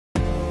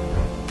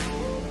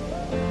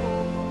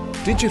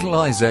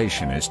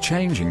Digitalization is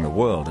changing the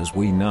world as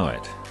we know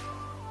it.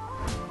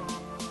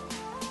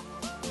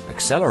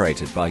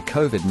 Accelerated by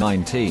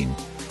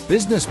COVID-19,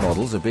 business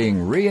models are being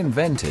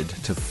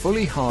reinvented to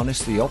fully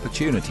harness the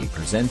opportunity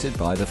presented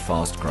by the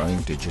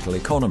fast-growing digital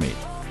economy,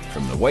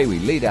 from the way we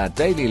lead our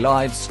daily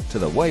lives to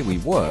the way we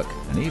work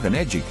and even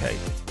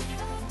educate.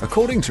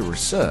 According to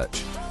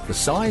research, the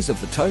size of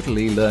the total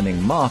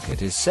e-learning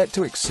market is set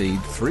to exceed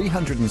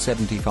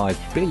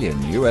 $375 billion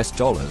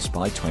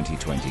by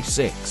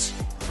 2026.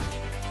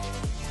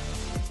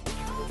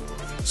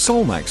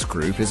 Solmax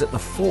Group is at the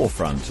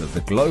forefront of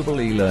the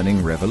global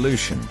e-learning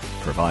revolution,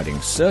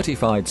 providing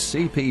certified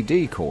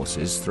CPD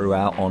courses through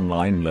our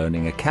online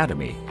learning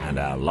academy and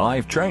our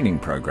live training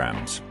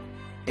programs.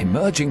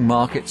 Emerging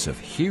markets of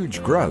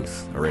huge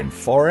growth are in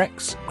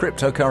Forex,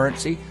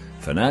 cryptocurrency,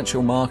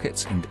 financial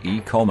markets and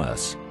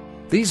e-commerce.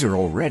 These are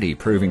already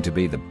proving to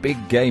be the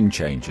big game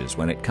changers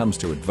when it comes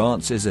to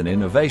advances and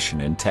innovation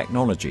in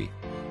technology.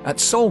 At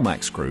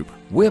Solmax Group,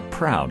 we're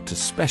proud to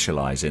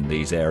specialize in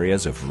these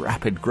areas of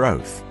rapid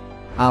growth.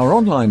 Our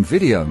online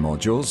video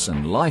modules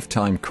and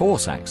lifetime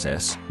course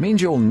access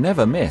means you'll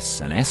never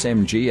miss an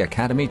SMG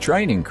Academy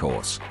training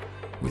course.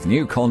 With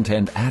new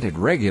content added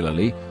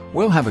regularly,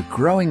 we'll have a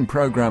growing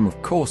program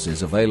of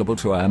courses available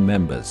to our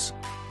members.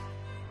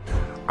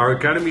 Our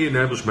Academy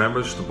enables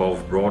members to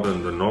both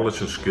broaden their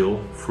knowledge and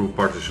skill through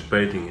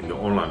participating in the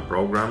online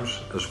programs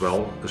as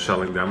well as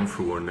selling them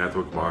through a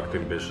network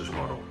marketing business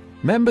model.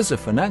 Members are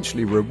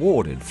financially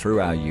rewarded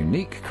through our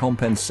unique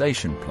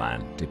compensation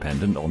plan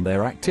dependent on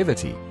their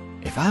activity.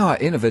 If our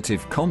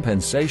innovative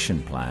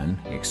compensation plan,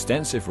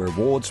 extensive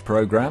rewards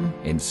program,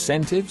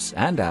 incentives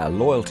and our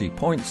loyalty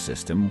points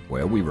system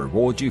where we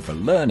reward you for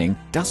learning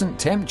doesn't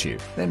tempt you,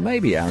 then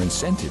maybe our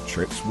incentive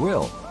trips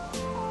will.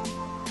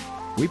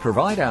 We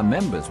provide our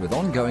members with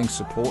ongoing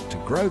support to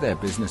grow their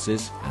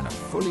businesses and a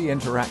fully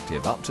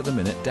interactive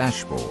up-to-the-minute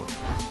dashboard.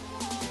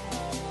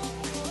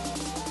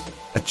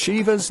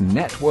 Achievers,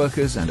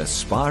 networkers and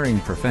aspiring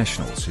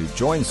professionals who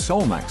join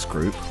Solmax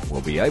Group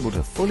will be able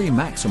to fully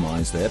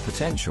maximize their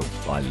potential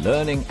by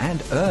learning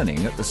and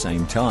earning at the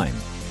same time.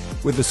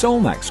 With the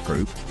Solmax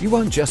Group, you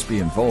won't just be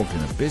involved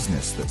in a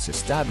business that's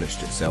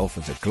established itself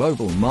as a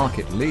global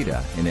market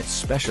leader in its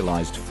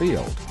specialized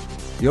field.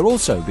 You'll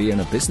also be in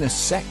a business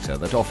sector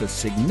that offers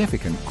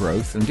significant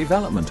growth and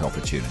development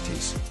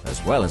opportunities,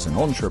 as well as an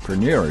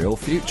entrepreneurial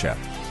future.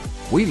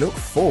 We look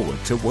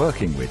forward to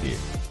working with you.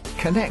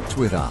 Connect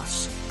with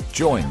us.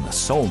 Join the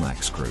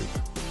Solmax Group.